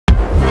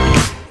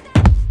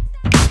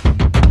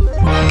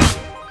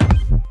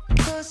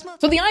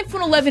So the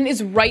iPhone 11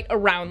 is right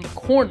around the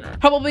corner,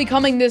 probably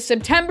coming this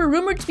September,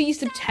 rumored to be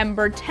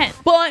September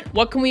 10th. But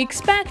what can we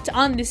expect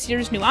on this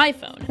year's new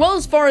iPhone? Well,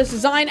 as far as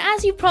design,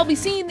 as you've probably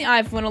seen, the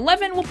iPhone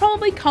 11 will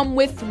probably come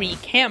with 3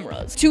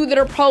 cameras. 2 that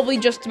are probably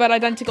just about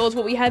identical as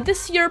what we had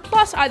this year,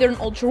 plus either an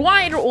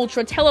ultra-wide or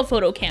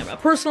ultra-telephoto camera.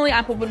 Personally,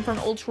 I'm hoping for an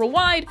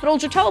ultra-wide, but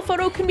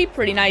ultra-telephoto can be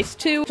pretty nice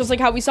too, just like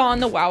how we saw on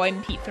the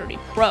Bown P30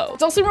 Pro.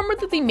 It's also rumored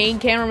that the main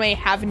camera may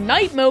have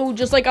night mode,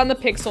 just like on the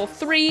Pixel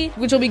 3,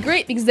 which will be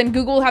great because then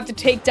Google will have to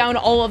take down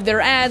all of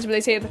their ads where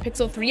they say that the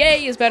Pixel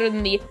 3a is better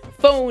than the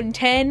Phone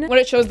 10 when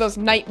it shows those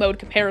night mode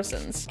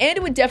comparisons. And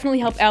it would definitely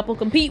help Apple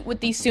compete with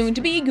the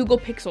soon-to-be Google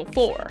Pixel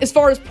 4. As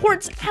far as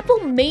ports, Apple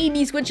may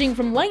be switching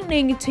from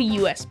Lightning to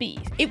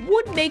USB. It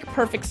would make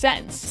perfect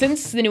sense,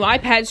 since the new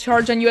iPads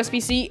charge on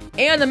USB-C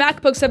and the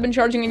MacBooks have been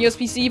charging on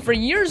USB-C for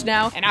years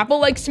now, and Apple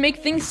likes to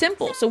make things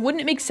simple, so wouldn't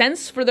it make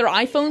sense for their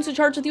iPhones to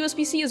charge with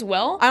USB-C as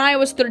well? On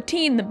iOS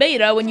 13, the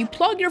beta, when you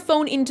plug your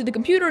phone into the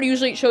computer,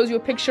 usually it shows you a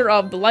picture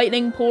of the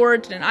Lightning port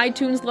and an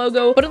iTunes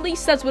logo, but at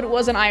least that's what it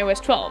was on iOS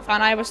 12.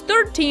 On iOS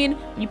 13,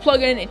 when you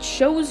plug in, it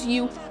shows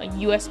you a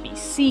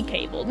USB-C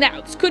cable. Now,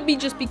 this could be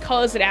just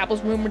because that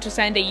Apple's rumored to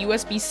send a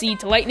USB-C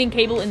to Lightning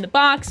cable in the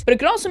box, but it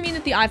could also mean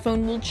that the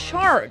iPhone will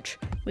charge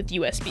with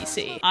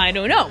USB-C. I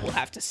don't know, we'll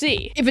have to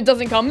see. If it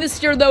doesn't come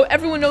this year though,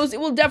 everyone knows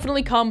it will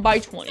definitely come by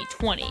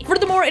 2020.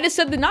 Furthermore, it is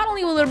said that not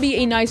only will there be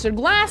a nicer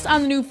glass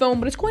on the new phone,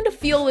 but it's going to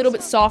feel a little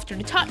bit softer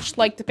to touch,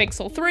 like the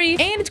Pixel 3,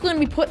 and it's going to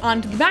be put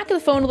onto the back of the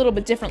phone a little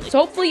bit differently. So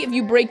hopefully if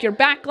you break your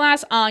back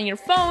glass on your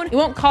phone, it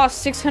won't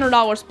cost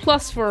 $600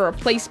 plus for a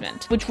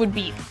replacement, which would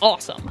be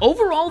awesome.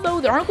 Overall though,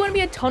 there aren't going to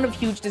be a ton of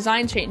huge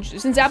design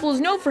changes, since Apple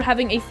is known for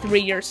having a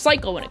 3-year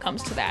cycle when it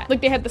comes to that.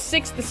 Like they had the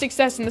 6, the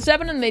 6S, and the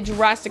 7, and they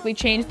drastically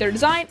changed their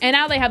design, and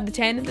now they have the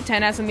 10, the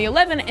 10S, and the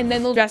 11, and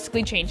then they'll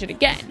drastically change it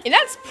again. And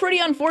that's pretty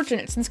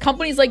unfortunate, since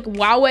companies like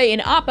Huawei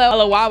and Oppo,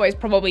 although Huawei's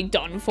probably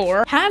done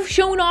for, have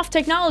shown off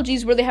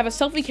technologies where they have a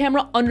selfie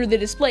camera under the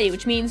display,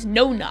 which means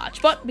no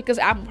notch. But because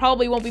Apple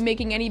probably won't be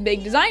making any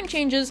big design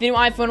changes, the new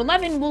iPhone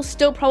 11 will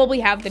still probably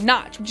have the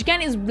notch, which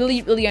again is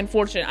really, really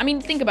unfortunate. I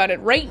mean, think about it.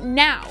 Right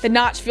now, the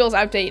notch feels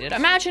outdated.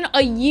 Imagine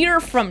a year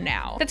from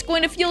now. That's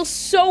going to feel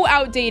so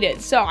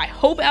outdated. So I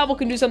hope Apple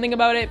can do something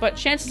about it, but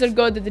chances are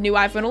good that the new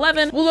iPhone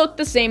 11 will look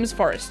the same as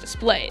far as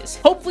displays.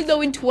 Hopefully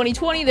though, in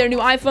 2020, their new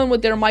iPhone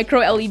with their micro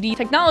LED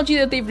technology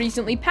that they've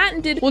recently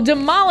patented will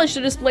demolish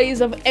the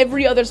displays of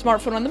every other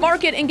smartphone on the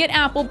market and get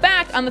Apple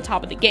back on the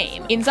top of the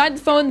game. Inside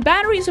the phone, the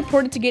battery is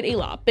reported to get a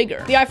lot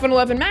bigger. The iPhone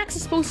 11 Max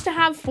is supposed to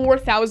have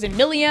 4,000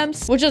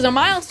 milliamps, which is a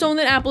milestone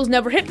that Apple's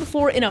never hit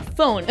before in a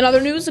phone. In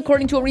other news,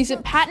 according to a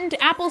recent patent,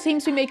 Apple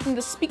seems to be making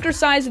the speaker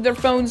size of their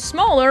phones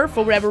smaller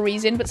for whatever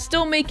reason, but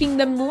still making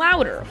them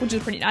louder, which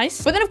is pretty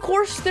nice. But then of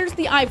course, there's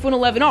the iPhone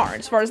 11R.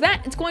 As far as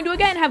that, it's going to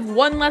again have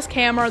one less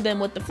camera than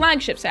what the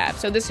flagships have.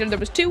 So this year there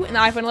was 2 and the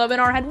iPhone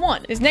 11R had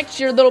 1. This next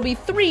year there'll be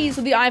 3,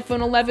 so the iPhone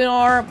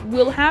 11R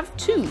will have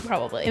 2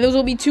 probably. And those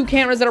will be 2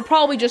 cameras that are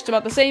probably just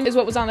about the same as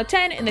what was on the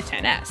 10 and the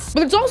 10S.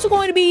 But there's also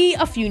going to be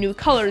a few new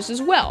colors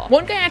as well.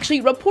 One guy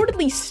actually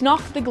reportedly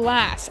snuck the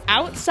glass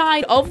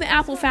outside of the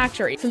Apple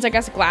factory, since I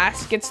guess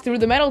glass gets through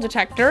the metal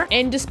detector,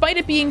 and despite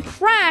it being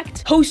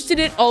cracked, posted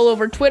it all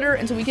over Twitter,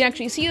 and so we can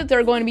actually see that there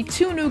are going to be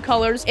 2 new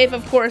colors, if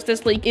of course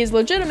this leak is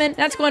legitimate.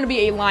 That's going to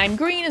be a lime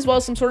green as well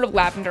as some sort of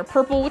lavender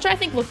purple, which I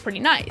think look pretty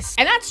nice.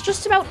 And that's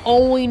just about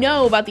all we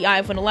know about the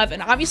iPhone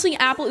 11. Obviously,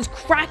 Apple is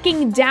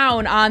cracking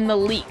down on the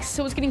leaks,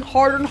 so it's getting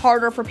harder and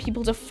harder for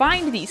people to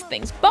find these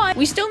things, but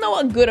we still know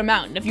a good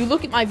amount. And if you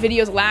look at my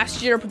videos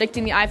last year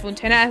predicting the iPhone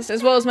XS,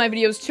 as well as my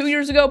videos 2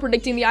 years ago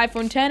predicting the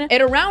iPhone 10,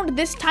 at around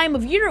this time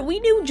of year, we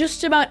knew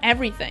just about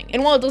everything.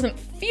 And while it doesn't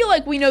feel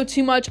like we know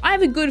too much, I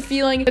have a good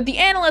feeling that the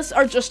analysts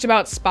are just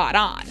about spot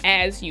on,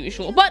 as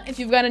usual. But if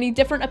you've got any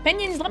different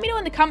opinions, let me know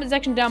in the comment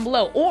section down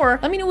below, or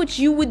let me know what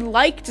you would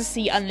like to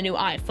see on the new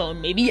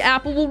iPhone. Maybe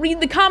Apple will read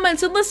the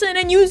comments and listen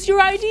and use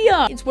your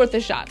idea. It's worth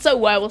a shot.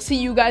 So I will see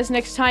you guys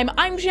next time.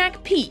 I'm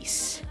Jack.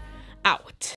 Peace out.